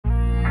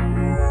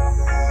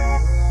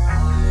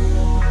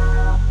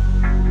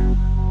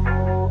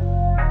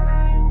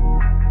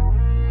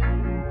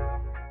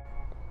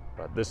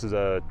This is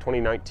a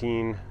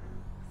 2019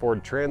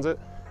 Ford Transit.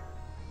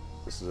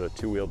 This is a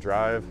two-wheel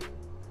drive,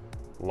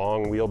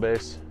 long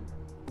wheelbase,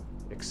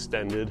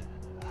 extended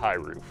high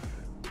roof.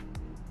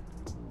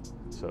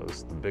 So this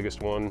is the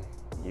biggest one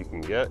you can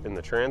get in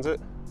the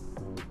Transit.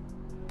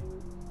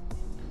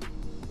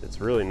 It's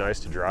really nice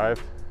to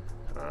drive.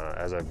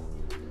 As I've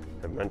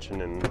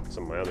mentioned in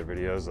some of my other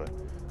videos,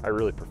 I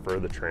really prefer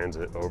the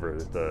Transit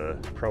over the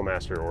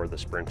ProMaster or the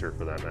Sprinter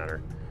for that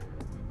matter.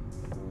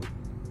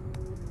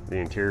 The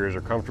interiors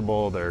are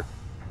comfortable, they're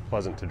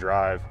pleasant to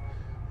drive.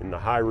 In the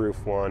high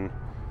roof one,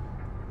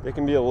 they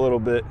can be a little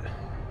bit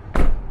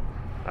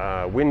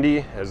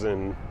windy, as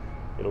in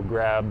it'll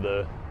grab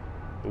the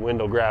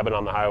wind will grab it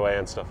on the highway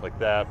and stuff like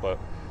that, but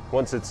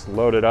once it's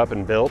loaded up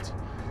and built,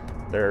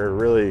 they're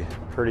really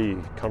pretty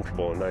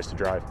comfortable and nice to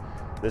drive.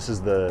 This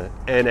is the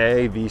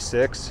NA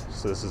V6,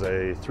 so this is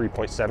a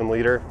 3.7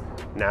 liter.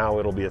 Now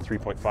it'll be a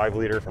 3.5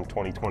 liter from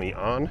 2020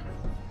 on.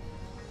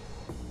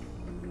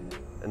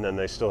 And then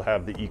they still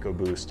have the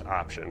EcoBoost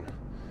option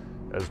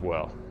as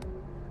well.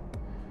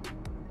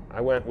 I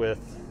went with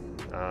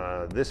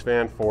this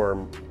van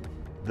for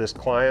this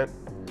client.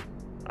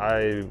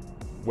 I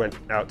went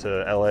out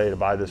to LA to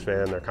buy this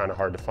van. They're kind of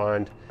hard to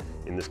find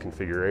in this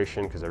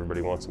configuration because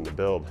everybody wants them to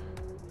build.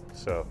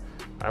 So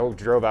I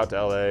drove out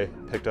to LA,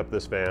 picked up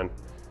this van.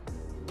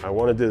 I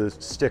wanted to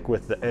stick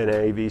with the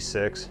NA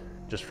V6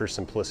 just for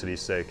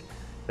simplicity's sake.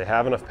 They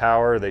have enough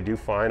power, they do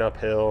fine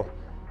uphill.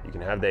 You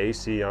can have the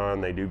AC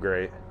on, they do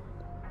great.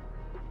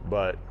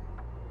 But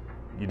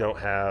you don't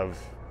have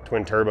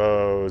twin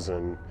turbos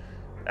and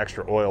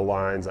extra oil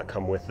lines that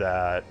come with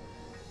that,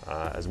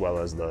 as well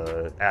as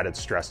the added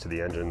stress to the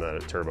engine that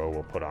a turbo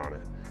will put on it.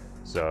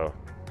 So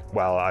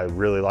while I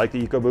really like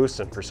the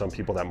EcoBoost, and for some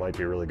people that might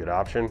be a really good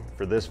option,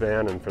 for this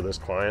van and for this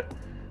client,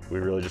 we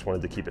really just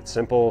wanted to keep it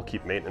simple,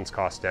 keep maintenance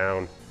costs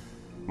down.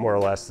 More or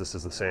less, this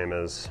is the same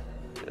as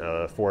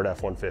Ford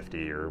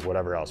F-150 or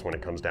whatever else when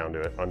it comes down to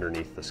it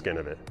underneath the skin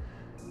of it.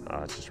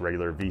 It's just a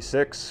regular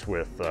V6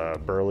 with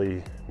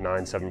Burley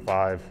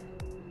 975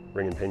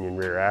 ring and pinion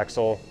rear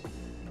axle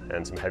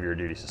and some heavier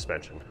duty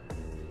suspension.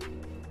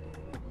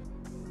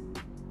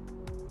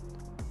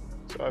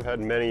 So I've had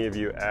many of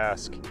you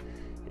ask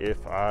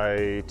if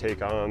I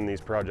take on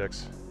these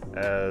projects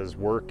as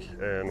work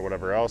and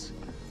whatever else.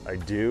 I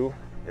do.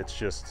 It's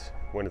just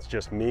when it's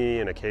just me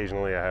and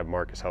occasionally I have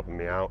Marcus helping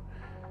me out,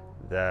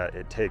 that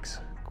it takes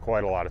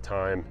quite a lot of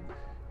time,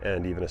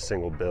 and even a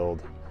single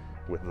build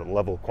with the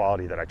level of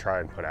quality that I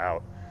try and put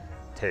out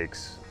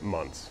takes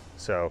months.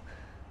 So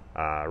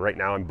right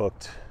now I'm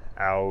booked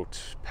out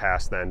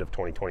past the end of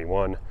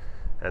 2021,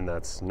 and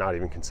that's not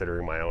even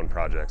considering my own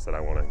projects that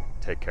I want to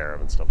take care of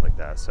and stuff like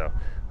that. So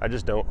I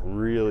just don't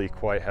really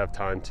quite have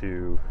time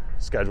to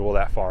schedule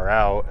that far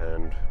out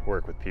and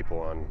work with people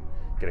on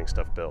getting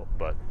stuff built.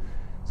 But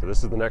so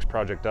this is the next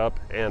project up,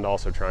 and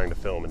also trying to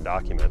film and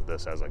document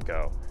this as I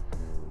go.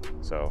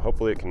 So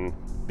hopefully it can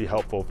be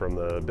helpful from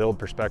the build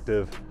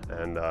perspective,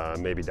 and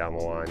maybe down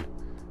the line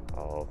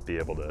I'll be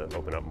able to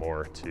open up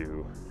more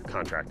to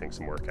contracting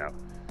some work out.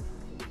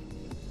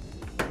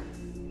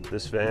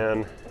 This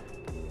van,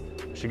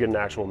 I should get an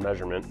actual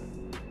measurement,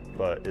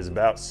 but is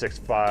about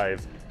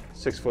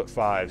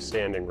 6'5"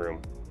 standing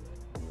room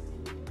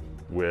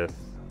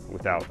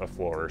without a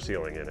floor or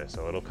ceiling in it.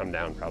 So it'll come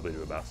down probably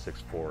to about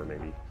 6'4",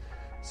 maybe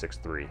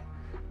 6'3".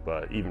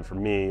 But even for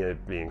me,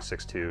 it being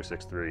 6'2",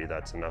 6'3",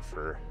 that's enough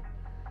to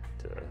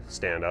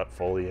stand up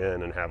fully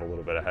in and have a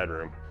little bit of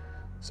headroom.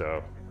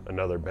 So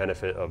another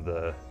benefit of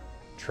the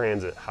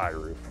Transit high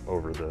roof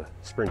over the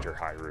Sprinter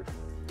high roof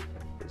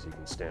is you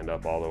can stand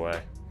up all the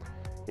way.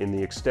 In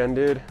the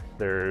extended,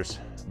 there's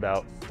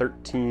about a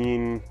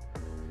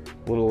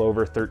little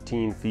over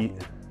 13 feet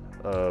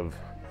of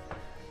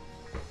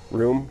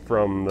room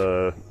from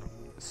the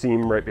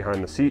seam right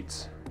behind the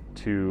seats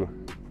to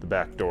the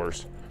back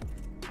doors.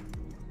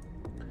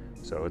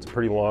 So it's a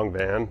pretty long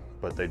van,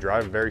 but they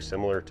drive very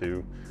similar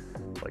to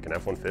like an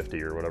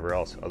F-150 or whatever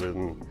else, other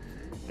than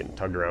getting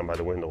tugged around by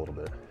the wind a little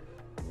bit.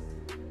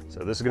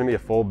 So this is going to be a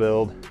full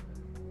build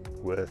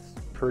with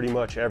pretty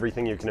much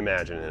everything you can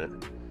imagine in it.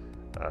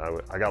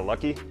 I got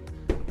lucky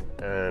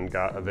and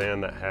got a van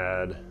that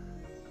had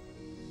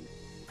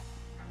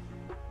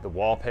the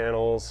wall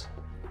panels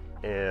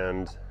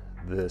and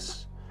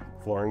this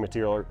flooring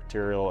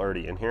material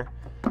already in here.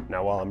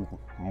 Now, while I'm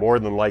more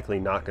than likely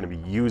not going to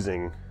be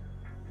using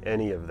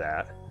any of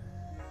that,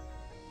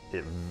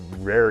 it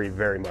very,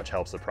 very much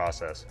helps the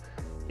process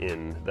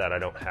in that I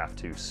don't have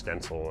to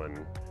stencil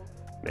and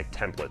make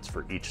templates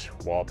for each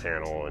wall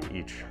panel and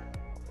each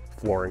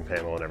flooring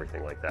panel and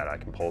everything like that. I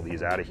can pull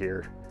these out of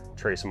here,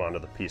 trace them onto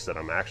the piece that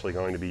I'm actually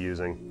going to be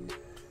using,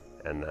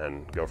 and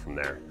then go from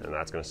there. And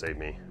that's going to save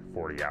me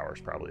 40 hours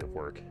probably of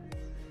work.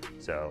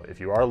 So if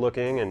you are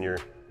looking and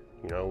you're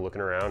looking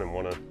around and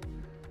want to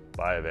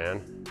buy a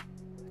van,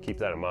 keep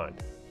that in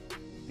mind.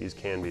 These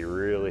can be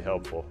really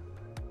helpful.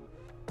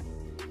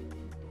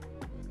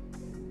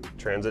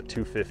 Transit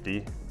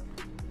 250,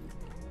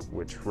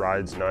 which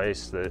rides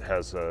nice, that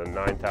has a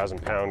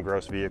 9,000 pound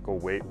gross vehicle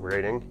weight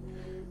rating,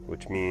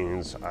 which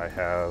means I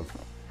have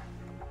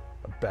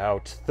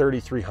about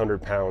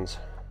 3,300 pounds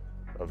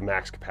of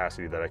max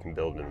capacity that I can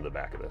build into the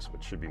back of this,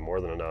 which should be more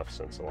than enough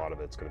since a lot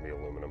of it's going to be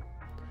aluminum.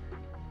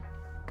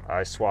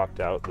 I swapped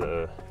out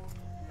the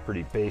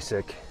pretty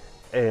basic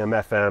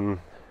AM/FM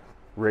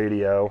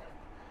radio.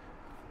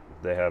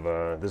 They have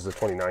this is a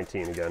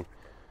 2019 again.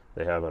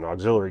 They have an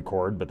auxiliary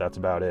cord, but that's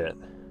about it.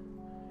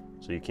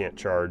 So you can't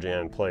charge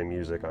and play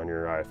music on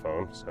your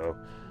iPhone. So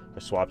I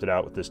swapped it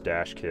out with this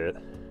dash kit.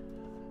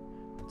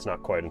 It's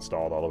not quite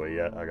installed all the way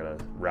yet. I gotta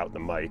route the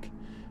mic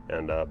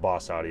and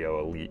Boss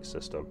Audio Elite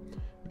system,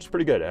 which is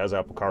pretty good. It has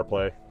Apple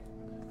CarPlay,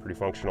 pretty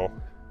functional.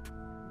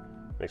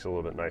 Makes it a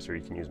little bit nicer.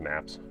 You can use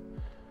maps.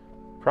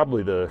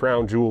 Probably the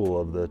crown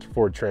jewel of the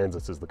Ford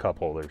Transits is the cup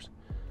holders.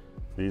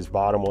 These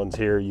bottom ones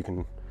here, you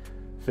can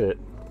fit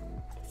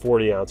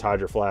 40-ounce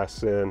Hydro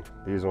flasks in.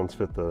 These ones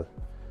fit the,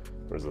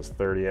 what is this,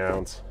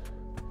 30-ounce.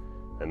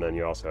 And then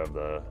you also have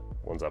the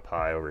ones up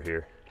high over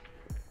here.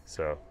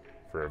 So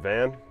for a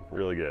van,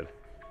 really good.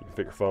 You can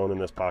fit your phone in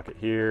this pocket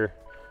here.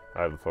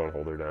 I have a phone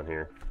holder down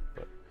here,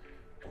 but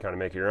you can kind of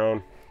make your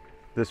own.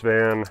 This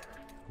van,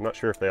 I'm not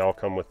sure if they all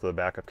come with the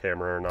backup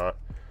camera or not.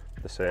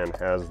 This van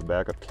has the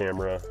backup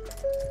camera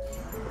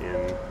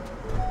in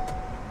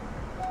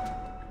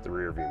the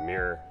rear view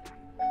mirror.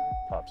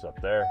 Pops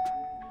up there.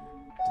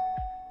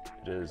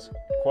 It is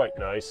quite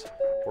nice,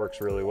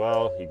 works really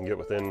well. You can get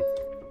within,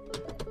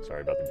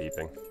 sorry about the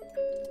beeping.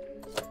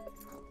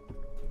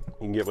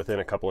 You can get within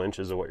a couple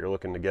inches of what you're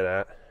looking to get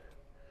at,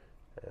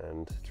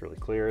 and it's really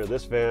clear.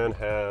 This van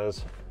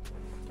has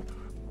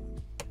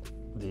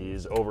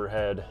these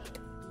overhead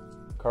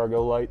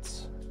cargo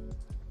lights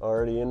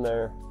already in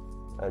there.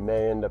 I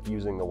may end up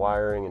using the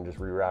wiring and just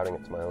rerouting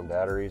it to my own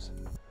batteries,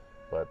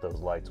 but those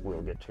lights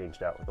will get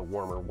changed out with a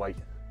warmer white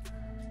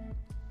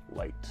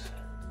light.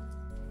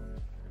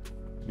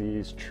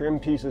 These trim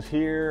pieces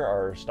here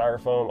are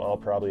styrofoam. I'll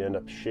probably end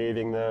up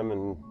shaving them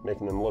and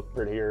making them look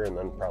prettier, and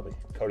then probably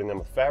coating them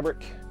with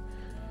fabric.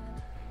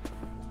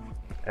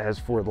 As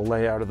for the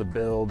layout of the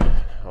build,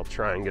 I'll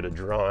try and get a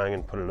drawing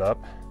and put it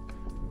up.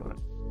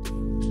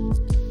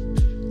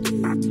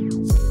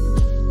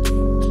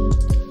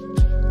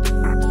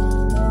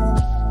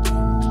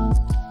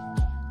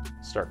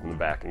 Start from the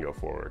back and go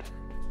forward.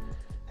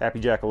 Happy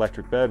Jack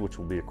electric bed, which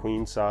will be a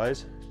queen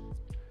size.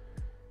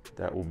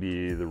 That will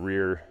be the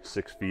rear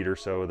 6 feet or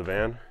so of the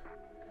van.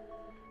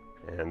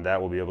 And that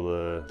will be able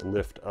to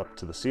lift up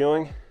to the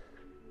ceiling.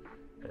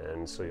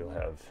 And so you'll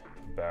have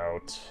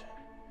about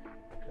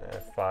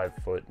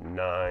 5'9",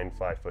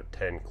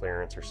 5'10"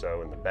 clearance or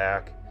so in the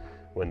back.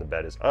 When the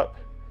bed is up,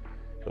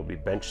 there'll be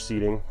bench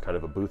seating, kind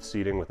of a booth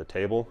seating with a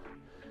table,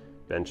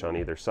 bench on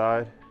either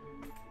side.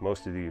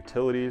 Most of the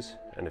utilities,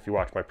 and if you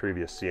watch my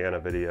previous Sienna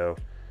video,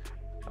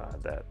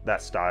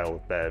 that style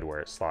of bed where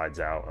it slides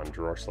out on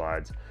drawer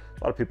slides,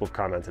 a lot of people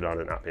commented on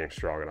it not being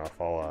strong enough.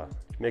 I'll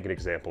make an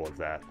example of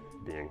that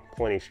being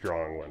plenty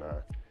strong when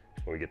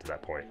we get to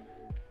that point.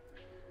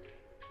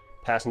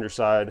 Passenger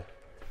side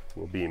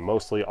will be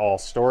mostly all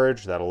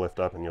storage. That'll lift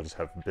up and you'll just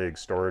have a big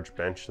storage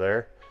bench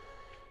there.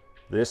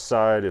 This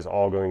side is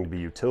all going to be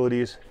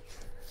utilities.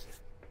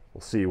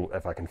 We'll see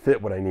if I can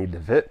fit what I need to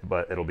fit,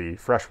 but it'll be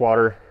fresh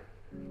water,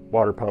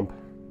 water pump,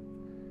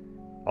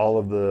 all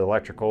of the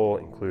electrical,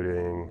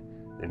 including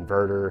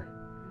inverter,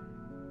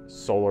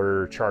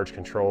 solar charge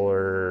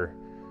controller,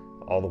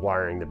 all the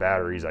wiring, the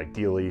batteries,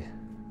 ideally.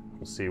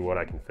 We'll see what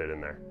I can fit in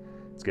there.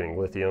 It's getting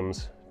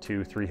lithiums,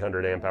 2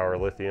 300 amp hour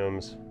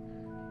lithiums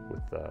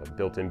with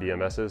built-in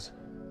BMSs.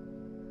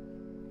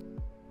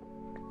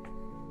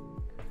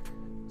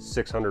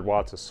 600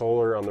 watts of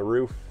solar on the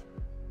roof,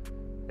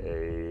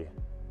 a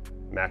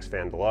Max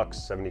Fan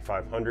Deluxe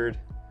 7500,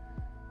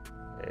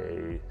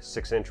 a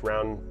 6-inch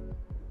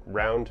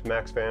round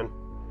Max Fan,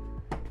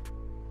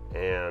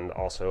 and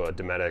also a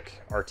Dometic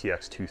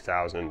RTX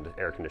 2000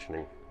 air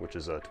conditioning, which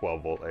is a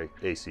 12-volt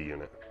AC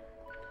unit.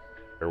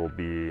 There will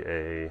be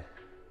a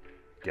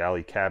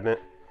galley cabinet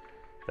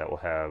that will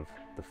have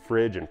the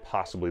fridge and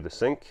possibly the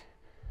sink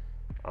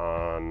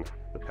on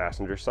the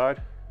passenger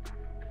side.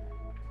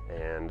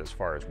 And as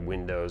far as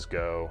windows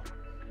go,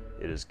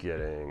 it is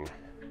getting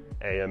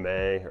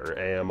AMA or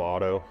AM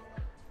auto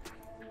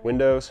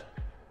windows,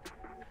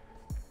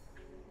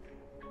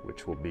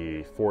 which will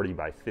be 40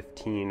 by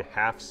 15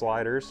 half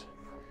sliders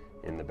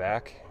in the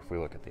back. If we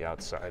look at the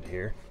outside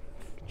here,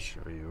 I can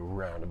show you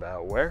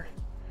roundabout where.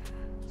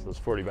 So those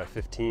 40 by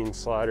 15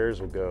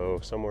 sliders will go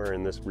somewhere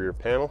in this rear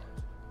panel.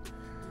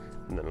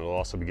 And then it'll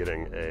also be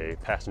getting a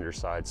passenger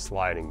side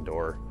sliding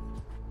door,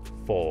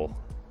 full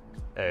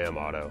AM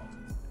auto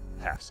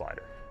half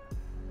slider.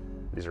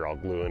 These are all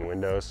glue-in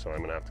windows, so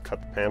I'm gonna have to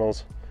cut the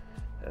panels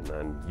and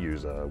then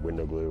use a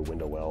window glue,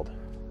 window weld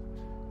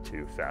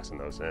to fasten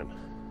those in.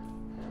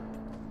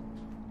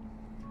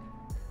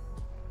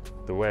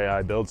 The way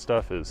I build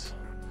stuff is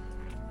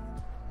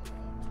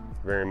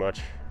very much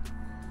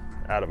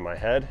out of my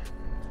head.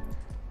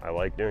 I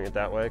like doing it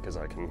that way because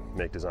I can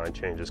make design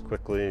changes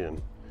quickly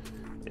and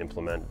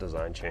implement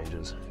design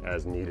changes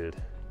as needed.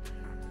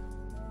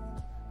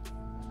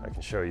 I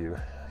can show you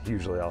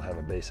usually I'll have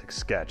a basic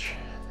sketch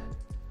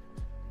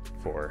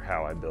for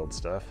how I build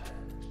stuff.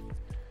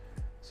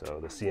 So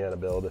the Sienna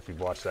build, if you've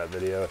watched that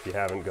video, if you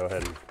haven't, go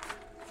ahead and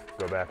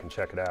go back and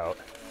check it out.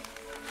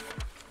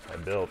 I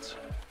built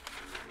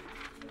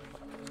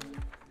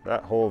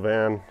that whole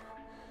van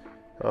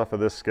off of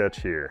this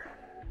sketch here.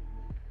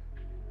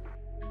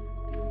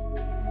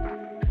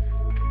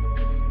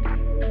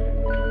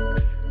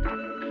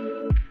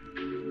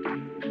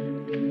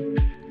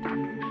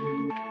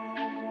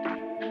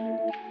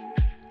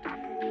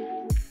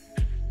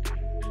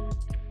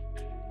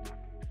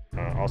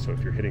 Also,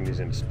 if you're hitting these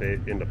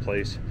into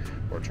place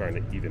or trying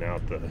to even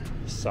out the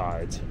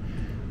sides,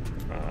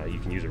 you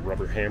can use a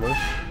rubber hammer,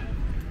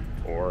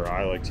 or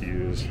I like to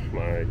use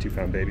my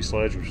 2-pound baby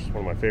sledge, which is one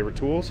of my favorite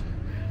tools,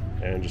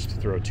 and just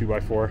throw a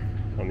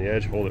 2x4 on the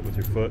edge, hold it with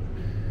your foot,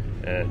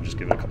 and just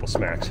give it a couple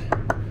smacks.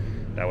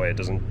 That way it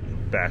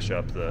doesn't bash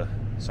up the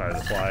side of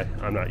the fly.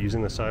 I'm not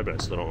using this side, but I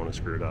still don't want to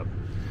screw it up.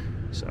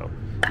 So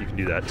you can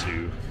do that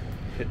to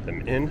hit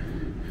them in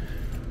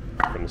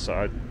from the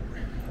side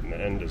and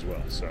the end as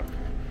well. So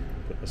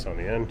put this on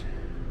the end,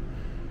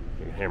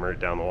 you can hammer it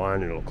down the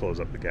line and it'll close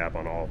up the gap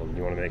on all of them.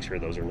 You want to make sure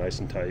those are nice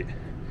and tight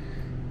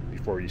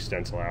before you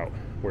stencil out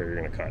where you're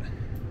going to cut.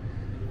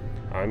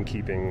 I'm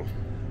keeping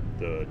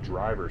the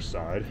driver's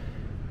side,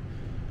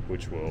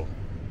 which will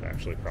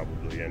actually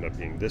probably end up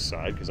being this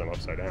side because I'm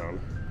upside down,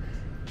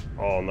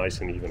 all nice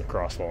and even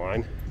across the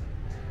line,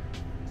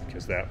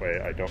 because that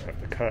way I don't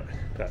have to cut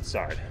that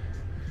side.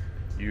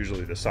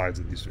 Usually the sides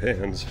of these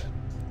vans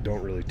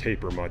don't really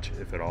taper much,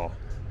 if at all.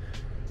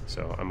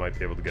 So I might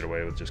be able to get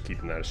away with just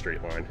keeping that a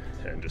straight line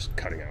and just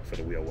cutting out for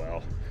the wheel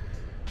well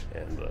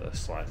and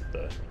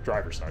the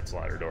driver's side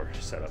slider door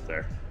set up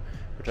there,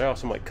 which I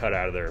also might cut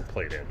out of there and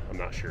plate in. I'm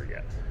not sure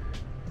yet.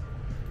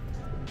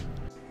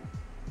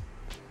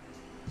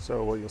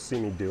 So what you'll see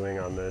me doing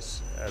on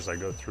this as I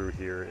go through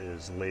here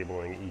is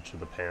labeling each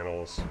of the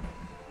panels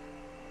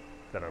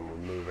that I'm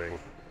removing,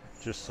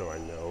 just so I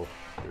know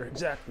their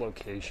exact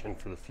location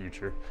for the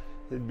future.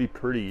 It'd be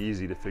pretty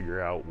easy to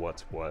figure out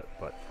what's what,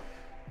 but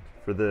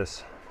for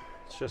this,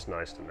 it's just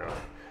nice to know.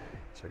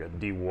 So I got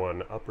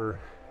D1 upper,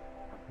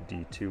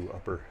 D2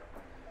 upper,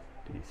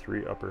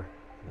 D3 upper,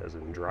 as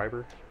in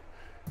driver,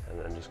 and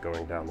then just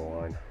going down the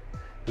line.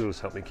 This will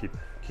help me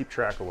keep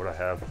track of what I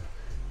have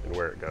and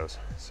where it goes.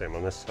 Same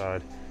on this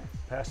side,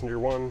 passenger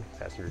 1,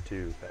 passenger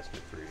 2,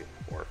 passenger 3,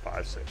 4,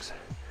 5, 6,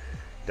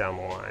 down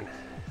the line.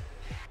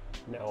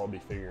 Now I'll be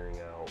figuring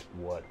out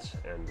what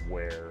and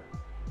where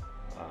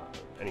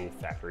any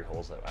factory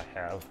holes that I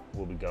have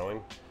will be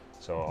going.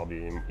 So I'll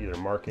be either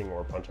marking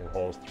or punching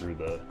holes through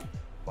the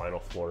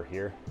vinyl floor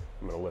here.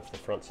 I'm going to lift the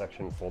front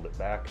section, fold it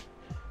back.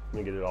 I'm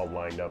going to get it all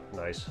lined up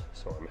nice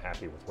so I'm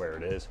happy with where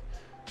it is,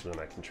 so then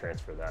I can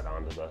transfer that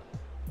onto the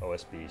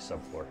OSB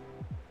subfloor.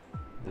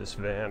 This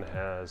van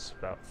has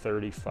about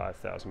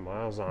 35,000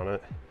 miles on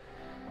it,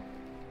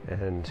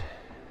 and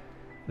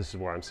this is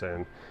why I'm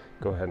saying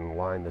go ahead and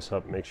line this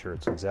up, make sure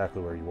it's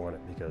exactly where you want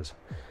it, because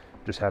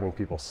just having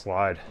people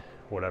slide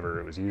whatever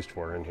it was used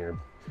for in here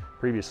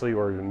previously,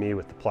 or even me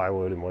with the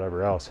plywood and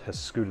whatever else, has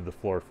scooted the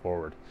floor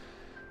forward.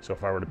 So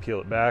if I were to peel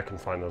it back and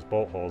find those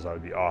bolt holes, I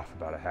would be off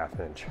about a ½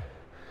 inch.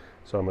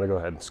 So I'm going to go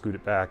ahead and scoot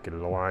it back, get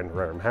it aligned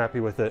where I'm happy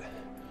with it,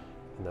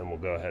 and then we'll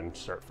go ahead and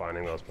start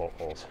finding those bolt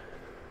holes.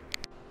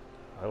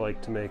 I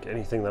like to make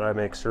anything that I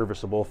make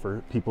serviceable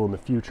for people in the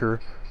future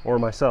or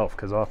myself,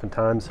 because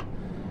oftentimes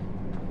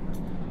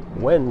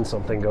when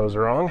something goes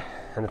wrong,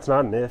 and it's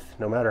not an if,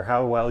 no matter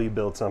how well you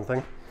build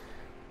something,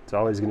 it's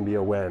always going to be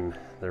a when.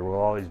 There will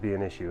always be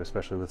an issue,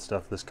 especially with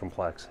stuff this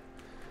complex.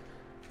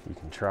 You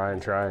can try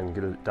and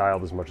get it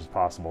dialed as much as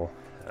possible,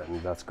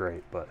 and that's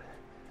great, but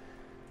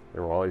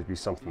there will always be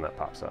something that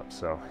pops up.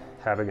 So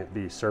having it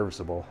be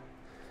serviceable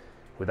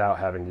without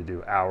having to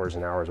do hours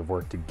and hours of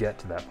work to get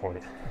to that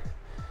point,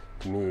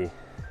 to me,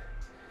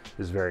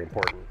 is very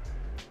important.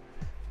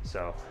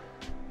 So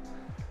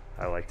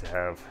I like to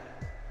have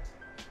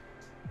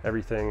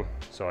everything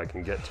so I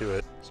can get to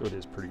it. So it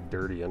is pretty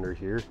dirty under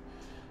here,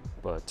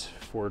 but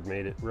Ford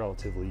made it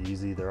relatively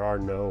easy. There are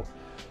no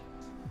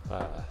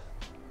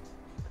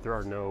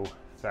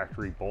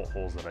factory bolt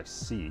holes that I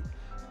see.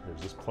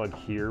 There's this plug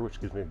here, which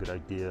gives me a good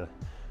idea,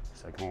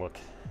 so I can look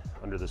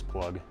under this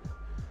plug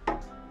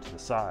to the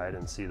side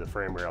and see the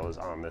frame rail is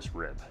on this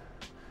rib.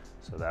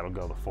 So that'll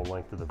go the full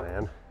length of the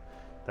van.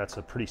 That's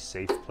a pretty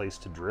safe place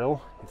to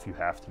drill if you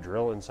have to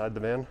drill inside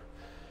the van,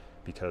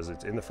 because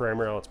it's in the frame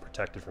rail, it's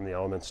protected from the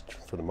elements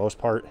for the most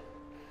part,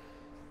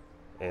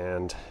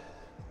 and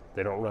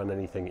they don't run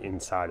anything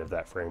inside of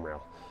that frame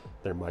rail.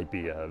 There might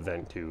be a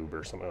vent tube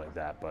or something like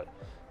that, but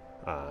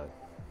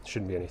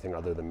shouldn't be anything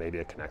other than maybe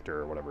a connector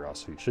or whatever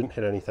else. So you shouldn't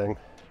hit anything.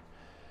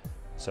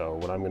 So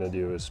what I'm gonna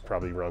do is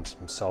probably run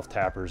some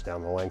self-tappers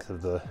down the length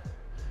of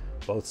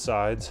both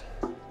sides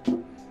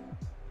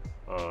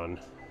on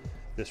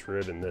this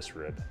rib and this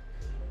rib,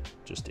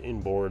 just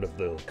inboard of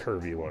the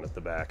curvy one at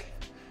the back.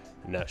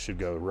 And that should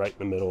go right in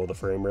the middle of the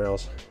frame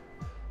rails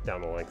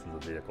down the length of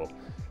the vehicle.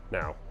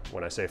 Now,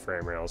 when I say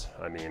frame rails,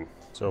 I mean,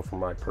 so for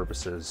my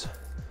purposes,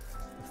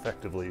 the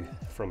effectively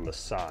from the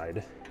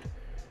side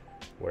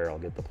where I'll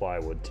get the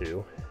plywood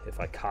to, if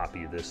I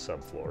copy this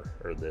subfloor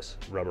or this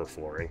rubber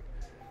flooring,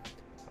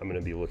 I'm going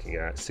to be looking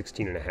at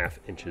 16.5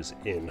 inches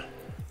in.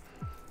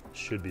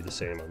 Should be the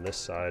same on this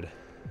side.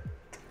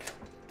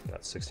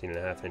 Got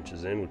 16.5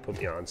 inches in, would put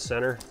me on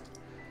center.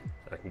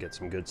 I can get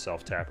some good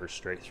self-tappers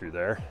straight through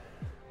there.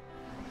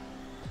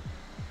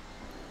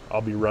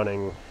 I'll be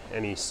running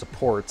any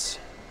supports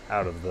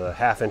out of the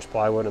 1/2 inch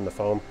plywood and the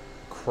foam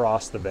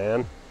across the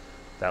van.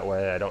 That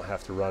way I don't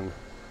have to run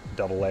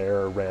double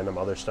layer or random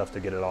other stuff to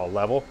get it all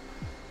level.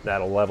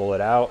 That'll level it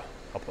out.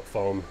 I'll put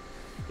foam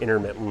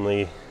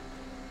intermittently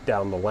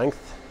down the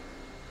length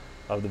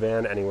of the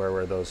van, anywhere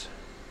where those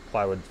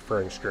plywood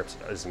furring strips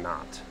is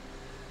not.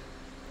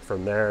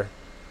 From there,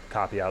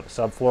 copy out the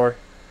subfloor,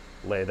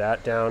 lay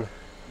that down,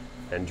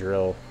 and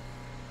drill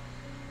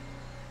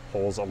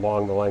holes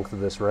along the length of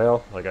this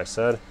rail. Like I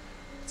said,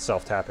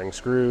 self-tapping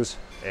screws,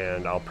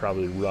 and I'll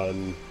probably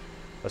run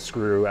a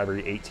screw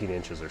every 18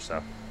 inches or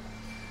so.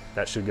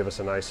 That should give us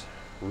a nice,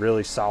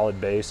 really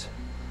solid base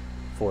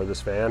for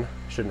this van.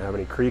 Shouldn't have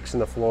any creaks in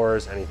the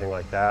floors, anything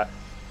like that.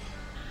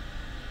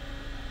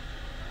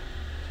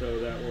 So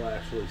that will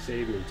actually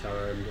save me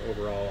time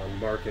overall on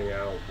marking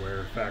out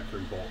where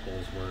factory bolt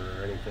holes were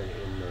or anything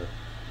in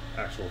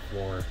the actual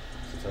floor.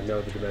 Since I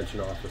know the dimension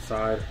off the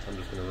side, I'm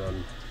just going to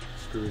run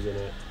screws in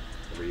it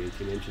every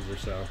 18 inches or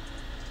so.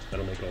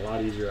 That'll make it a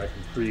lot easier. I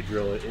can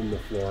pre-drill it in the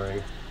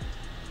flooring,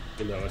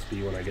 in the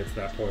OSB when I get to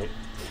that point,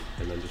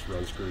 and then just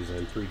run screws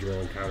in, pre-drill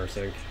and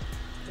countersink,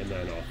 and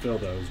then I'll fill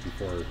those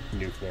before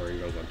new flooring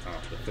goes on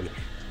top,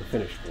 the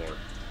finished floor.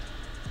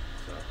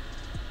 So,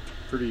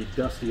 pretty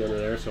dusty under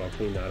there, so I'll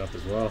clean that up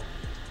as well.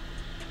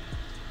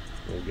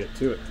 We'll get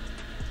to it.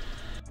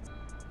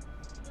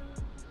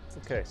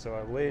 Okay, so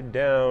I laid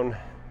down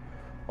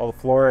all the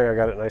flooring. I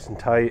got it nice and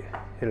tight,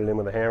 hit it in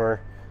with a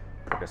hammer.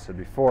 Like I said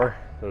before,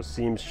 those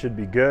seams should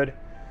be good.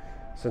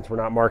 Since we're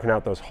not marking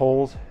out those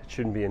holes, it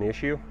shouldn't be an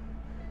issue.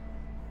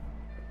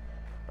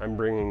 I'm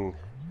bringing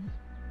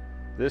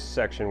this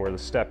section where the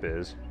step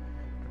is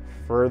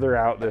further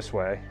out this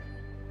way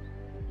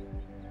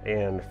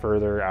and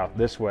further out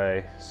this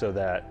way so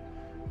that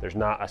there's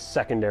not a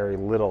secondary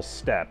little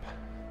step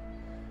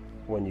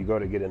when you go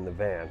to get in the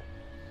van.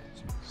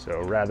 So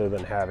rather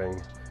than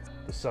having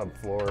the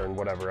subfloor and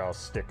whatever else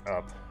stick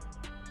up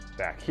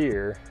back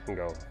here and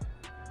go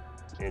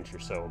an inch or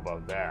so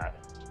above that,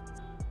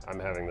 I'm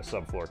having the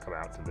subfloor come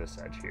out to this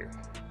edge here.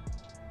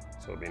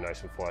 So it'll be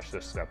nice and flush.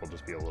 This step will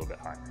just be a little bit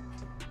higher.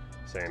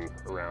 Same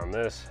around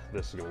this.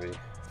 This is going to be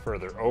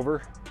further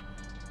over,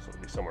 so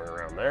it'll be somewhere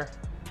around there.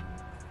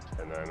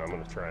 And then I'm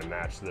going to try and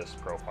match this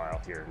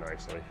profile here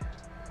nicely.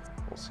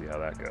 We'll see how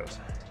that goes.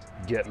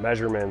 Get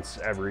measurements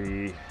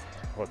every,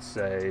 let's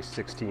say,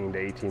 16 to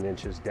 18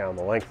 inches down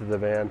the length of the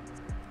van.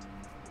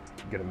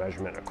 Get a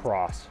measurement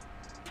across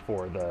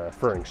for the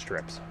furring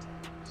strips.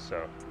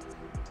 So,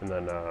 and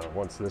then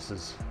once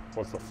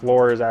the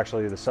floor is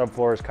actually, the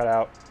subfloor is cut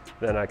out,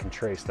 then I can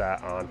trace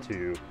that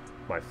onto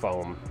my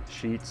foam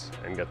sheets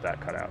and get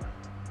that cut out.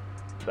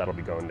 That'll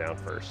be going down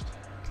first.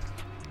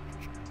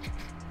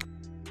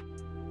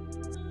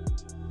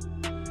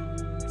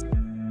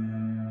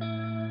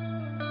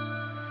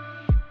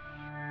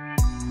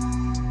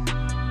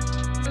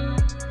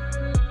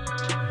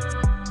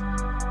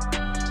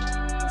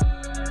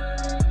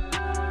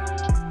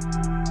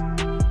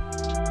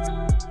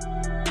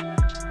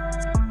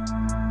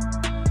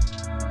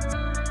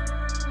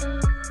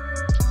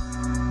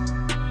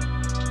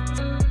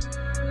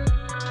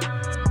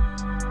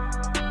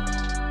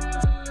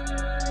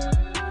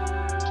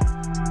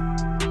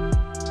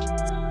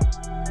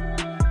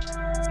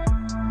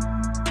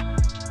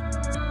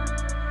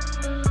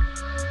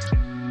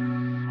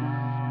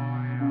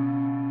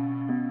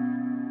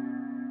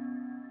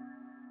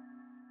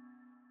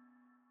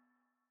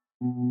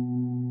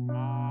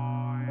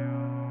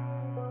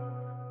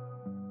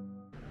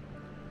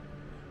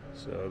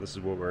 So this is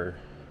what we're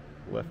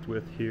left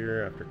with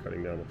here after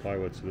cutting down the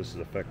plywood. So this is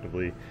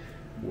effectively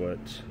what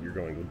you're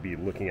going to be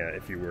looking at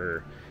if you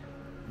were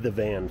the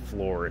van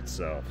floor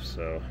itself.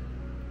 So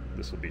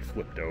this will be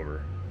flipped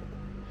over.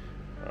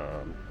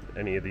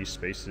 Any of the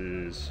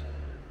spaces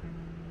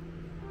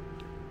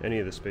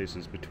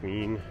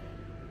between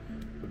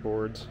the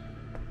boards,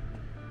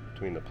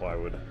 between the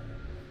plywood,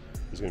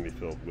 is going to be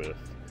filled with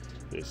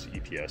this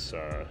EPS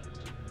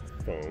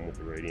foam with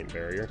the radiant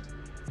barrier.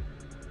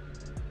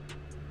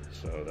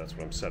 So that's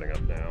what I'm setting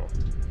up now.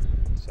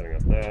 Setting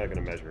up that, I'm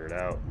going to measure it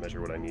out,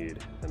 measure what I need,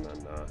 and then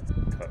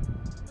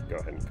go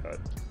ahead and cut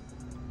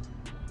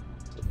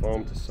the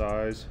foam to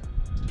size,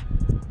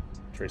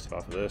 trace it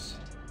off of this,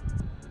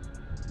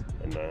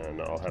 and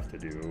then I'll have to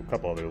do a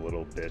couple other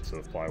little bits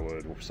of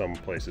plywood. Some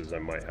places I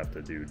might have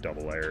to do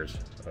double layers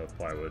of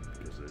plywood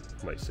because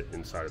it might sit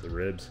inside of the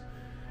ribs,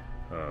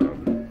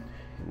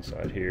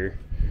 inside here,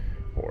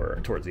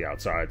 or towards the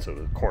outside so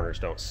the corners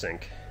don't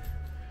sink.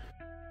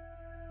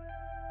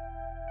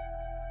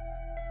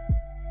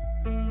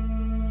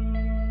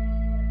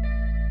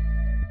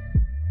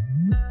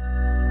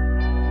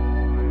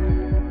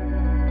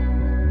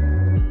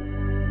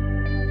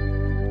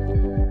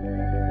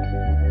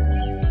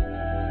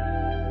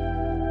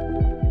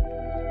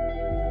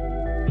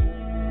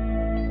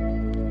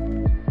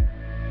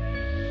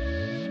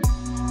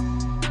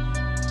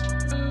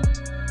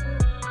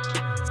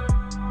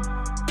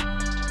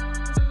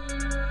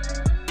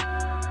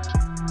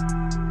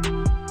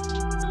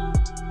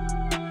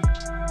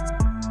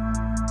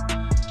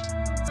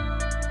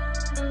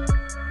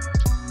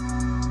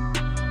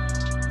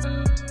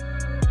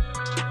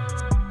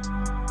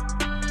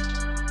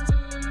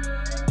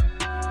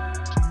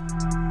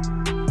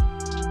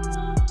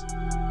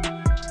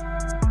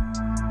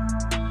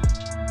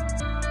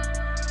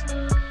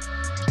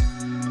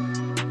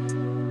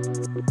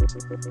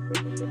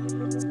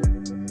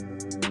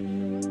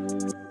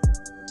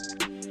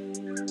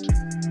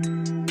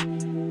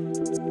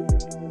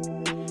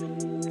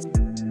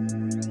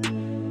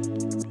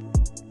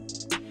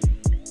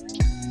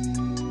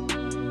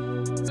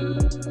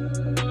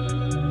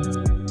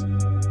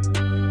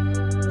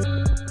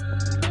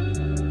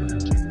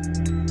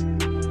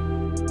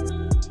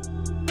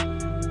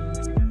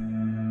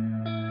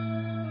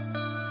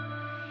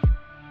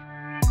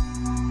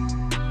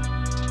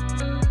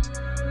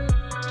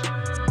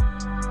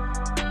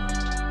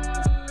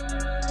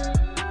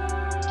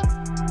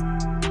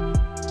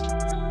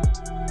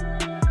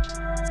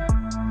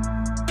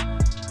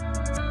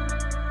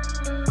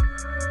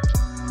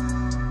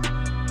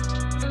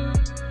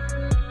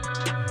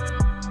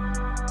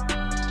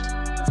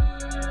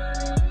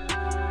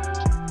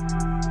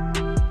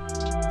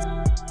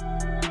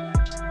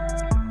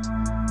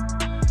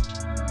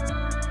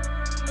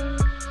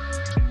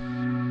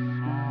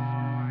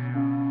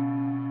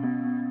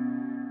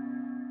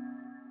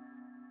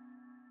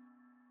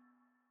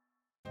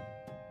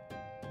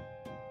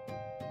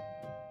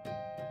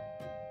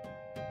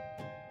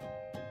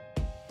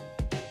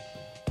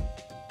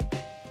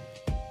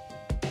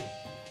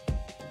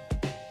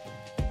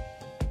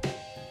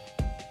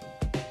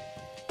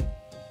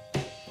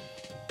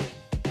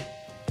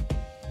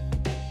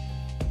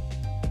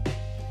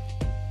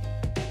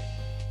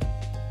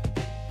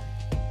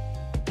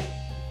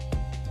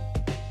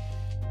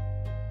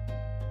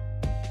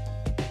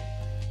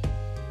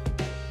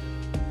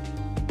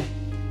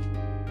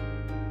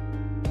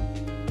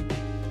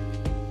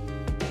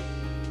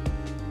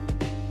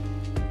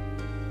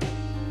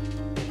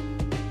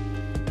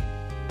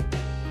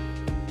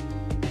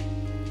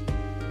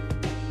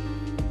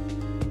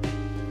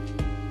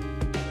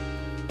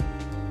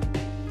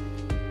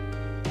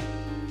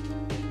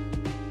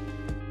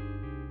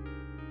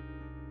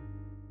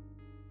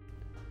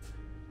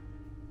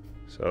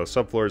 So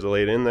subfloor is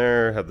laid in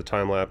there, have the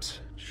time lapse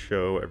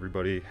show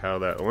everybody how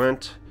that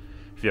went.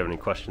 If you have any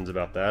questions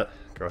about that,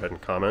 go ahead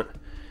and comment.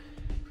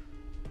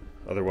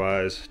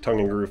 Otherwise, tongue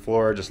and groove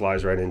floor just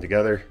lies right in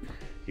together.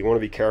 You want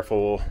to be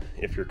careful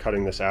if you're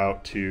cutting this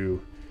out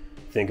to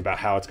think about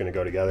how it's going to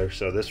go together.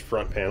 So this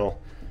front panel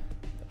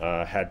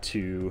had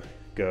to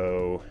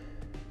go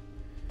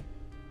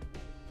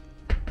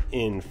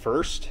in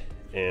first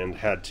and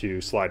had to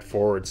slide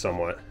forward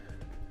somewhat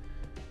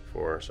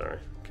sorry,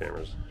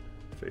 camera's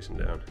facing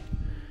down.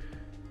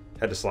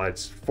 Had to slide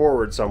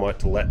forward somewhat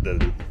to let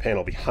the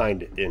panel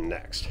behind it in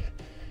next.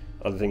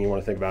 Other thing you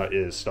want to think about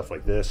is stuff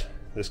like this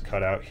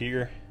cutout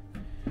here.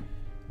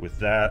 With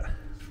that,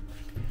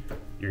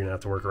 you're gonna have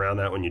to work around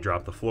that when you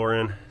drop the floor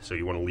in, so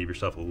you want to leave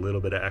yourself a little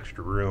bit of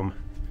extra room.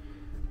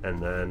 And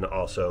then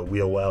also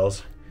wheel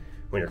wells.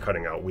 When you're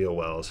cutting out wheel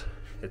wells,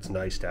 it's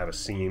nice to have a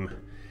seam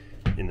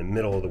in the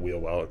middle of the wheel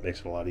well. It makes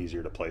it a lot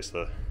easier to place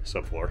the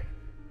subfloor.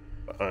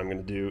 What I'm going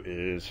to do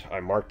is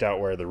I marked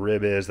out where the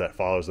rib is that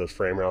follows those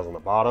frame rails on the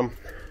bottom.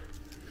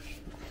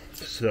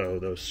 So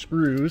those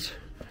screws,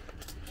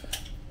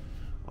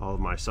 all of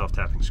my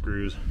self-tapping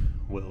screws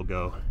will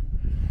go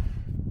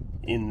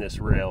in this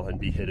rail and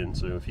be hidden.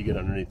 So if you get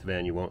underneath the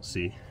van, you won't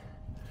see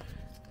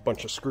a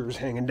bunch of screws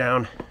hanging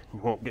down. You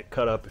won't get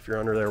cut up if you're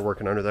under there,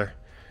 working under there.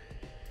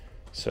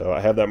 So I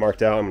have that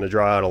marked out. I'm going to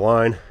draw out a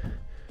line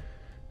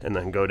and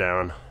then go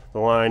down the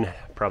line.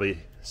 Probably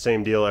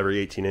same deal, every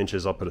 18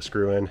 inches I'll put a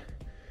screw in,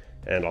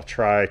 and I'll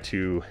try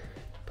to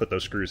put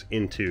those screws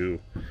into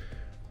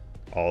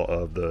all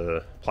of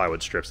the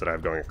plywood strips that I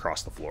have going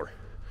across the floor.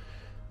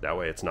 That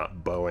way it's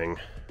not bowing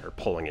or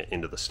pulling it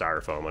into the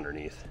styrofoam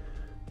underneath.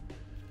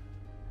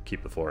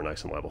 Keep the floor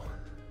nice and level.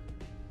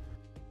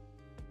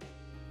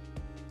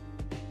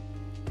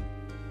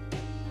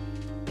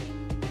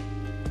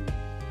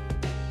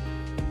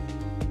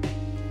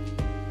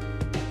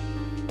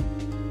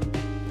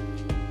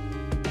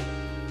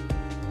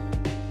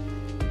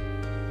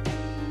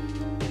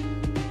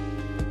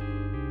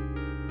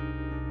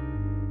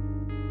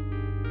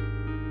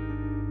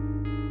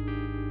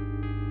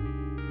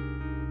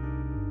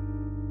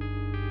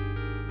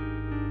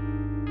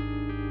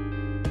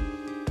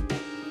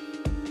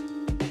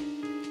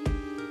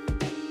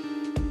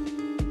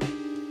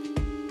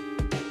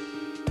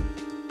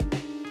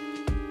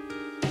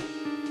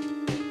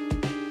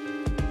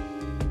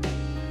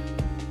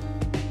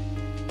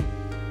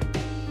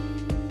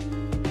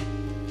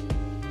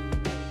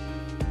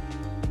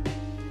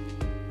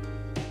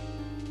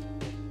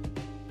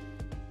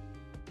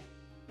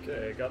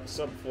 Okay, got the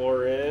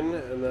subfloor in,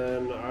 and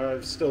then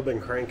I've still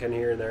been cranking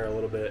here and there a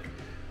little bit.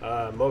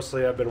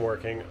 Mostly I've been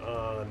working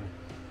on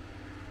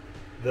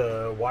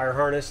the wire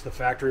harness, the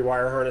factory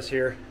wire harness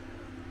here.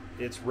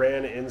 It's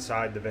ran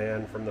inside the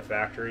van from the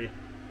factory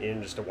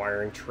in just a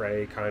wiring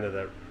tray kind of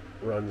that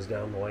runs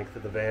down the length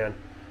of the van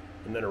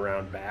and then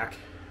around back.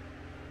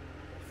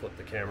 I'll flip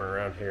the camera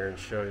around here and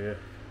show you.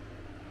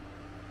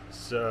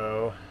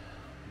 So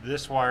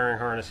this wiring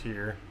harness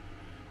here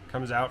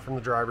comes out from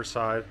the driver's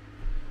side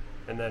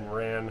and then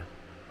ran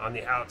on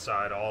the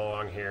outside all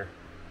along here,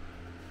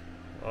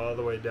 all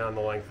the way down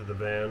the length of the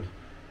van,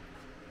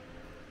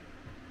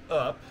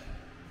 up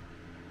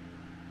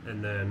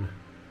and then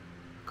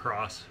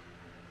across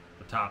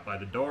the top by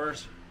the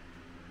doors,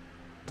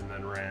 and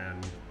then ran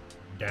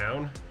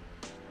down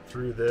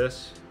through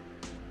this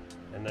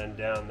and then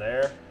down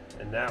there,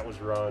 and that was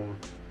run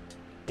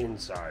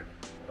inside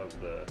of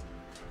the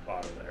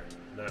bottom there.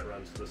 And that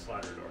runs to the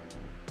slider door.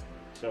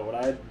 So what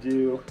I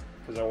do,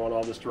 because I want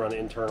all this to run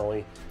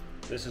internally,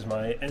 this is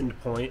my end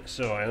point,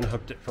 so I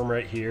unhooked it from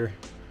right here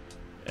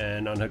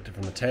and unhooked it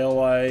from the tail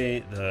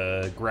light,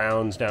 the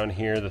grounds down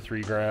here, the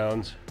 3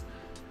 grounds.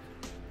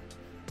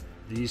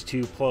 These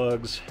 2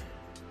 plugs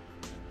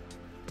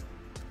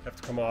have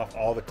to come off,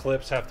 all the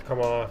clips have to come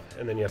off,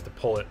 and then you have to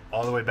pull it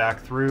all the way back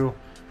through,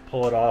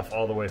 pull it off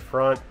all the way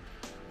front,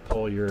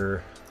 pull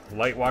your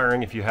light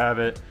wiring if you have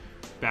it,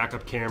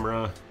 backup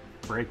camera,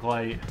 brake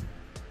light,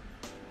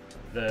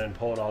 then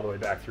pull it all the way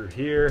back through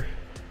here,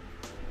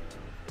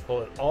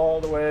 pull it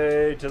all the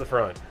way to the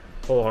front,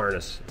 full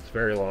harness. It's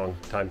very long,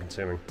 time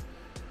consuming,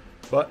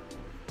 but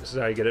this is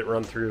how you get it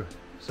run through.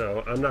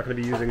 So I'm not going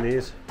to be using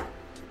these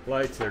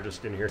lights, they're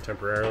just in here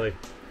temporarily.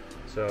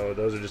 So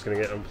those are just going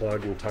to get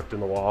unplugged and tucked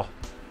in the wall.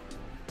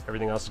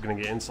 Everything else is going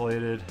to get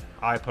insulated.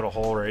 I put a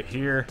hole right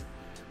here.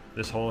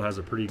 This hole has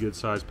a pretty good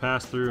size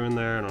pass through in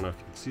there. I don't know if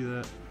you can see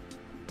that.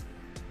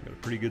 Got a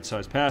pretty good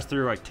size pass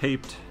through. I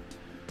taped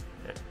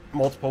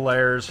multiple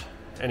layers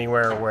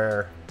anywhere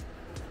where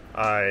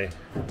I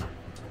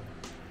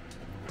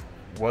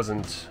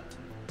wasn't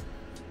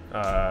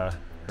or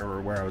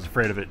where I was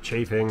afraid of it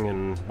chafing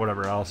and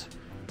whatever else.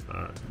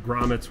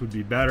 Grommets would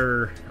be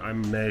better. I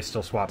may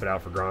still swap it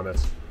out for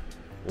grommets.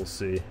 We'll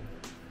see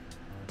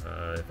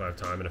if I have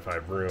time and if I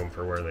have room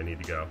for where they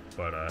need to go.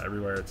 But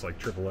everywhere it's like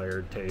triple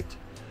layered, taped,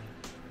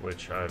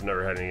 which I've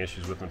never had any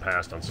issues with in the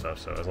past on stuff.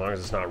 So as long as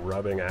it's not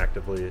rubbing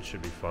actively, it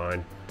should be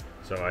fine.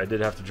 So I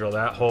did have to drill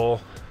that hole,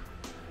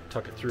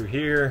 tuck it through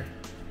here.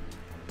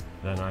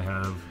 Then I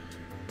have,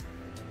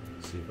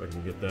 let's see if I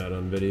can get that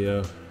on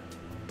video.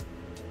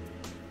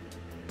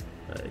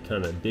 I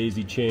kind of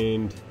daisy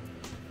chained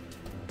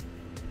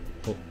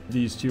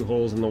these 2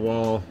 holes in the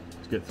wall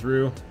to get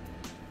through.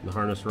 The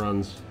harness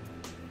runs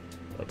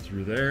up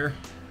through there.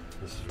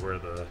 This is where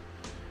the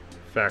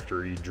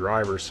factory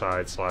driver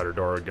side slider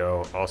door would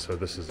go. Also,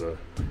 this is a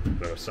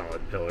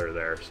solid pillar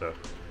there. So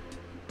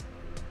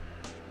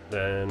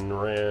then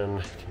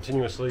ran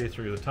continuously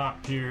through the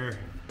top here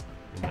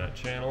in that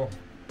channel.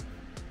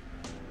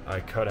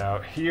 I cut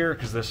out here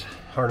because this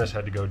harness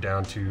had to go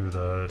down to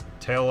the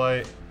tail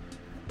light.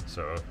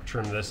 So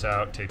trimmed this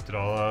out, taped it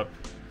all up,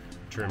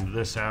 trimmed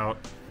this out.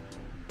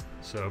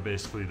 So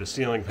basically the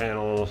ceiling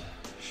panel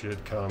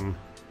should come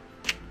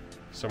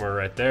somewhere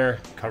right there,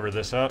 cover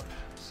this up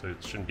so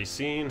it shouldn't be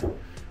seen.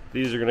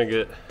 These are gonna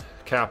get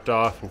capped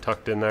off and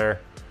tucked in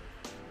there.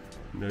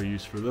 No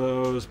use for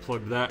those.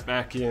 Plugged that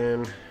back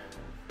in,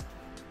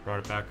 brought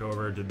it back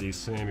over, did the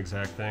same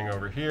exact thing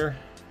over here.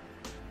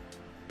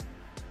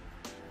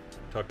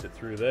 Tucked it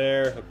through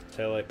there, hooked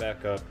the taillight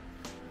back up,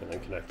 and then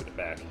connected it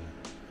back.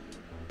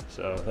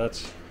 So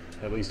that's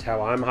at least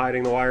how I'm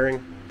hiding the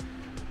wiring.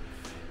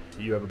 If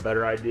you have a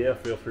better idea,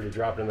 feel free to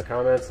drop it in the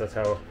comments. That's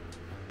how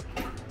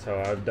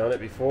I've done it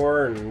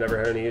before and never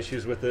had any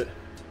issues with it.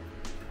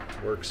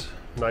 Works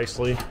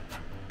nicely.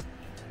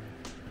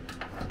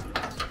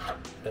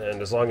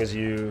 And as long as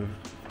you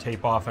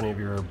tape off any of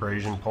your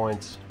abrasion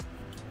points,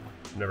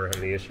 never had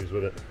any issues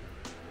with it.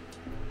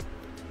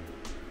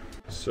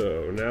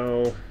 So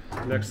now,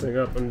 next thing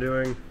up I'm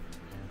doing,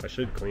 I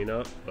should clean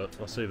up, but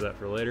I'll save that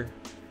for later,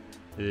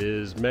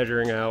 is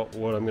measuring out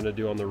what I'm gonna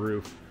do on the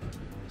roof.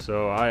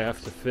 So I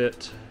have to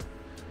fit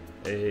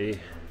a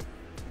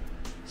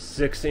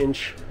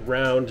 6-inch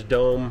round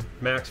dome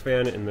max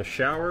fan in the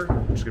shower,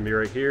 which is gonna be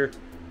right here.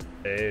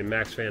 A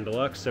Max Fan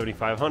Deluxe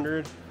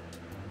 7500,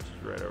 which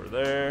is right over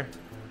there.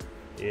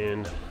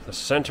 In the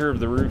center of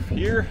the roof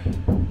here,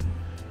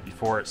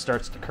 before it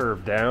starts to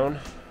curve down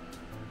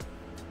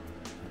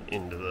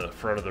into the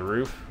front of the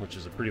roof, which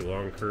is a pretty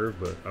long curve,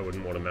 but I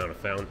wouldn't want to mount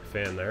a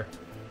fan there.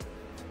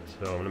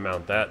 So I'm gonna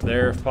mount that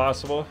there if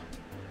possible.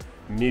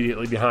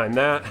 Immediately behind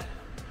that,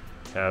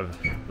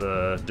 have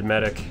the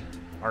Dometic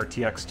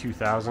RTX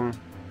 2000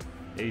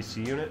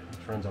 AC unit,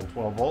 which runs on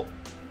 12 volt.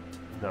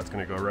 That's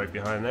gonna go right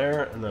behind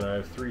there. And then I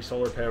have 3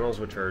 solar panels,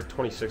 which are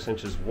 26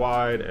 inches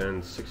wide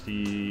and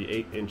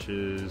 68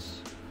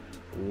 inches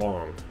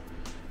long.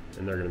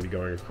 And they're gonna be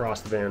going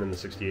across the van in the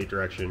 68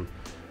 direction,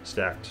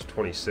 stacked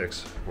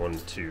 26, 1,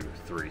 2,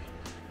 3,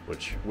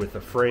 which with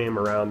the frame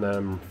around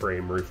them,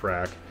 frame roof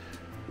rack,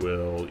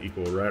 will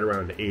equal right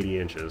around 80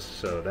 inches.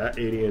 So that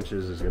 80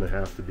 inches is gonna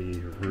have to be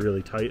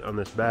really tight on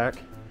this back,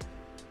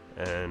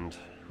 and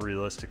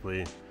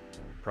realistically,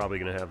 probably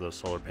gonna have those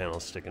solar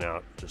panels sticking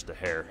out just a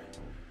hair,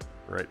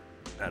 right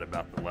at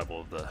about the level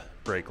of the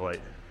brake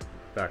light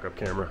backup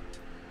camera.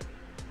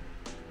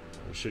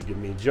 It should give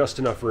me just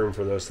enough room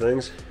for those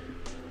things.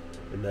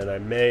 And then I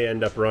may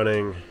end up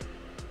running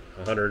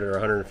 100 or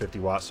 150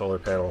 watt solar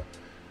panel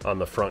on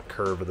the front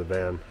curve of the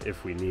van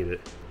if we need it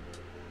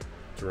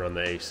to run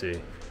the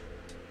AC.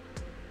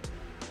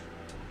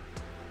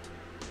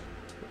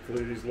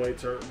 Hopefully these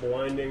lights aren't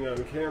blinding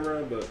on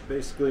camera, but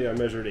basically I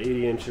measured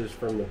 80 inches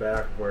from the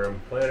back where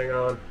I'm planning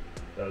on.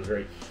 That was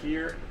right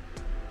here.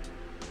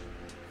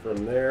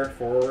 From there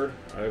forward,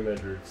 I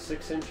measured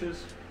 6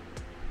 inches,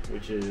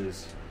 which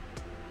is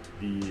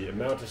the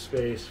amount of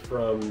space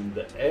from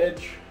the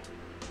edge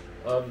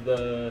of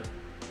the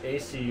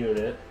AC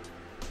unit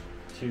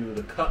to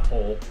the cut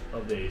hole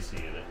of the AC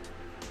unit,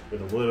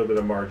 with a little bit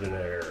of margin of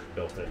error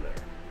built in there.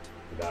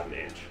 About an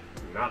inch,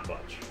 not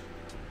much.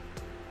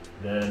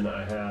 Then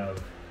I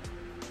have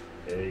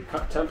a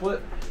cut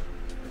template,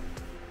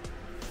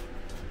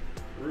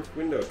 roof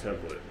window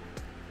template,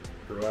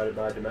 provided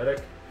by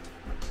Dometic.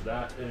 So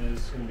that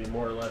is going to be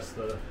more or less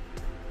the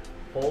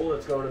hole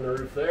that's going in the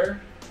roof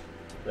there.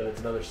 Then it's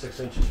another 6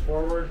 inches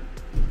forward.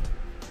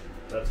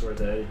 That's where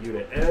the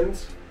unit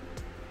ends.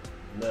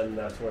 And then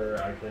that's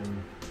where I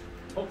can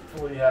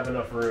hopefully have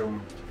enough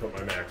room to put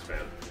my max fan.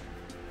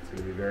 It's going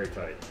to be very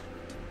tight.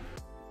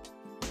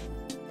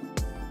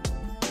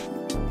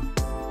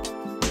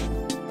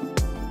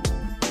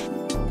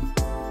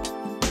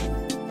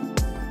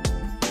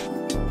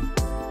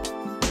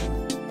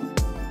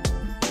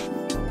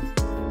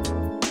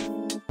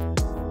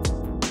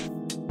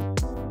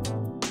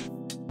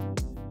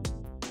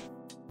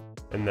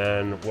 And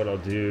then what I'll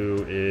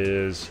do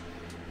is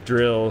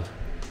drill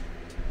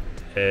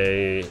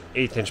a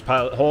 1/8 inch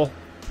pilot hole.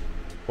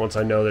 Once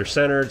I know they're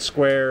centered,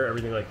 square,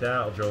 everything like that,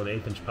 I'll drill an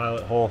 1/8 inch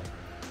pilot hole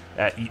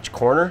at each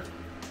corner.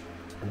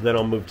 And then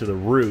I'll move to the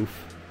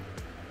roof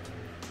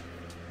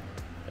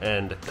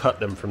and cut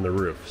them from the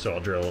roof. So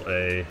I'll drill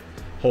a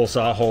hole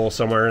saw hole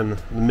somewhere in the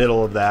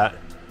middle of that,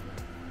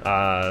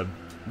 about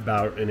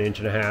 1.5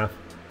 inches,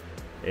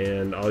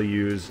 and I'll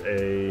use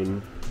a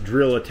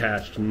drill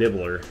attached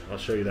nibbler. I'll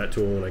show you that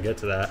tool when I get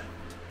to that.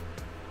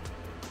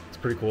 It's a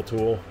pretty cool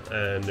tool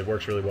and it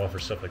works really well for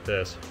stuff like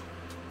this.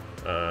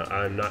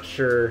 I'm not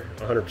sure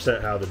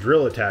 100% how the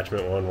drill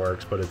attachment one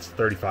works, but it's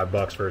 35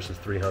 bucks versus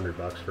 300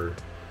 bucks for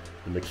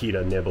the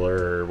Makita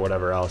nibbler or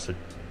whatever else, a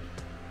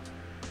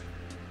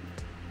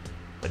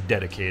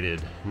dedicated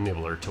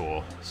nibbler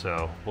tool.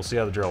 So we'll see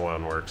how the drill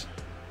one works,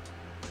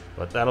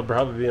 but that'll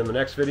probably be in the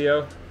next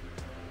video.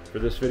 For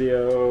this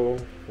video,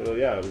 it'll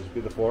just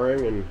be the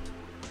flooring and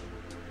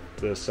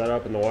the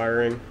setup and the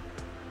wiring,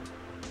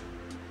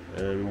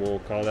 and we'll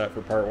call that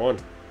for part 1.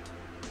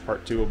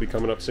 Part 2 will be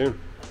coming up soon.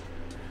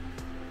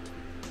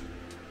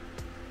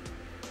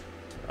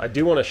 I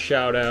do want to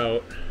shout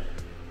out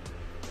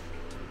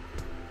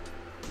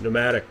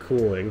Nomadic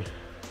Cooling.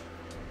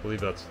 I believe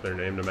that's their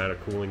name,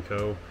 Nomadic Cooling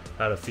Co.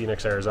 out of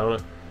Phoenix,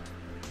 Arizona.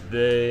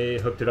 They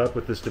hooked it up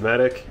with this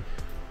Dometic.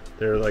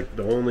 They're like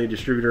the only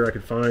distributor I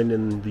could find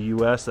in the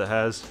US that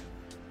has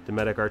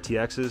Dometic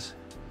RTXs.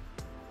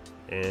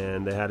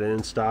 And they had it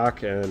in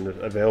stock and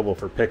available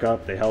for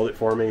pickup. They held it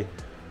for me.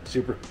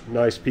 Super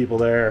nice people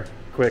there.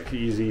 Quick,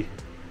 easy,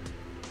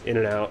 in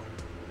and out.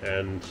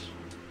 And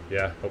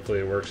yeah, hopefully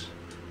it works.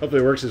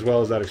 Hopefully it works as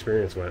well as that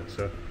experience went.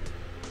 So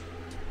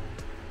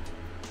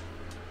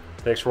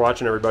thanks for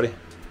watching, everybody.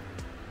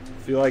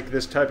 If you like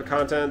this type of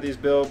content, these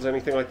builds,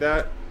 anything like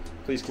that,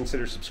 please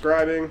consider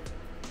subscribing.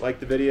 Like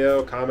the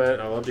video,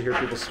 comment. I love to hear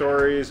people's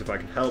stories. If I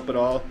can help at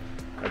all,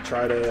 I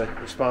try to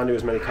respond to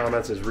as many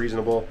comments as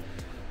reasonable.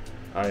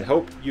 I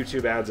hope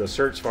YouTube adds a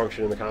search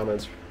function in the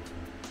comments,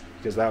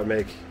 because that would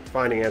make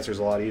finding answers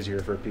a lot easier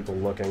for people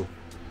looking.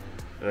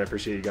 And I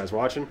appreciate you guys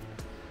watching.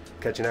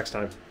 Catch you next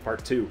time,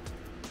 part 2.